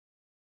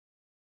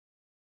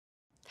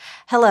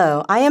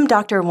Hello, I am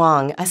Dr.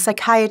 Wong, a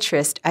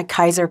psychiatrist at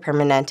Kaiser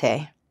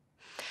Permanente.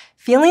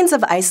 Feelings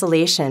of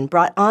isolation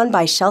brought on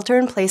by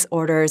shelter-in-place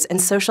orders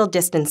and social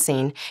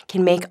distancing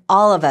can make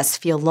all of us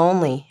feel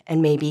lonely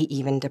and maybe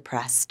even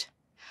depressed.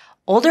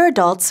 Older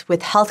adults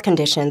with health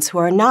conditions who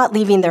are not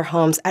leaving their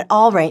homes at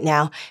all right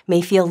now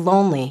may feel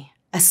lonely,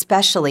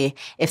 especially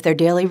if their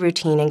daily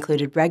routine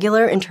included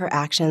regular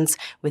interactions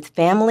with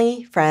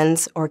family,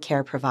 friends, or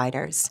care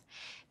providers.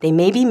 They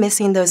may be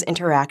missing those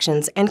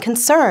interactions and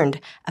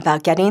concerned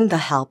about getting the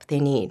help they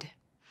need.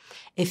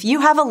 If you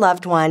have a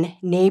loved one,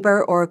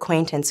 neighbor, or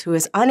acquaintance who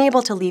is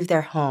unable to leave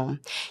their home,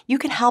 you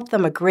can help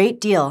them a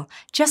great deal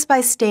just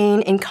by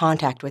staying in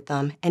contact with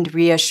them and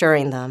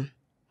reassuring them.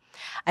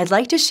 I'd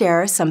like to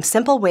share some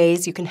simple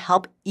ways you can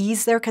help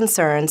ease their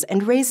concerns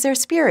and raise their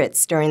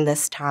spirits during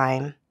this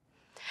time.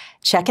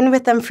 Check in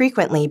with them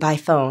frequently by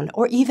phone,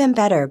 or even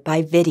better,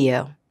 by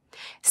video.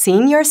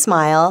 Seeing your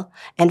smile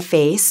and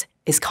face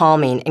is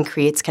calming and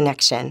creates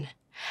connection.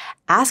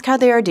 Ask how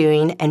they are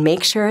doing and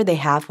make sure they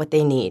have what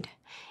they need.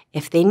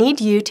 If they need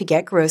you to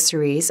get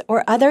groceries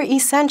or other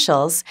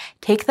essentials,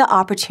 take the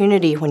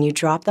opportunity when you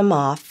drop them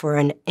off for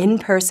an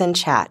in-person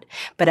chat,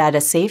 but at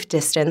a safe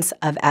distance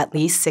of at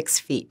least 6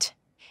 feet.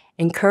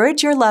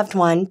 Encourage your loved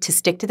one to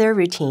stick to their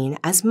routine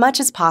as much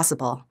as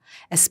possible,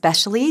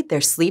 especially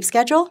their sleep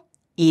schedule,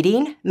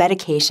 eating,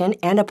 medication,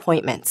 and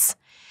appointments.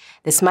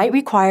 This might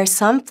require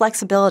some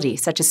flexibility,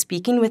 such as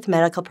speaking with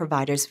medical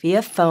providers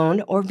via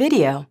phone or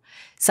video,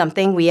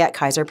 something we at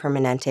Kaiser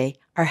Permanente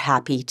are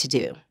happy to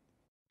do.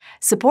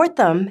 Support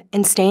them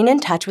in staying in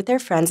touch with their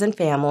friends and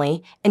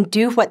family and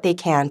do what they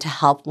can to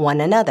help one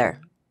another.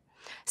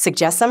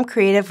 Suggest some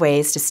creative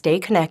ways to stay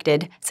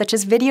connected, such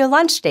as video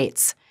lunch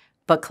dates,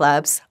 book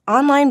clubs,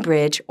 online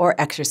bridge, or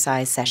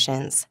exercise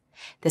sessions.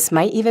 This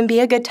might even be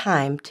a good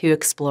time to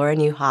explore a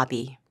new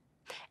hobby.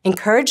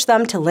 Encourage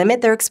them to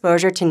limit their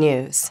exposure to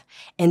news.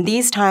 In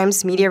these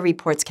times, media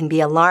reports can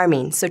be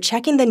alarming, so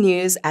checking the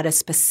news at a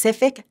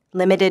specific,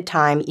 limited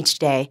time each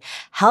day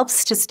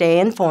helps to stay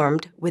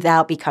informed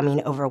without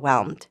becoming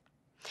overwhelmed.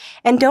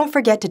 And don't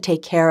forget to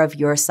take care of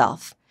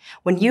yourself.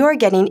 When you are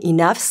getting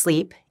enough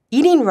sleep,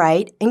 eating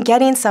right, and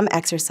getting some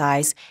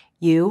exercise,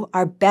 you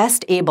are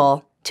best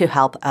able to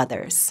help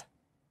others.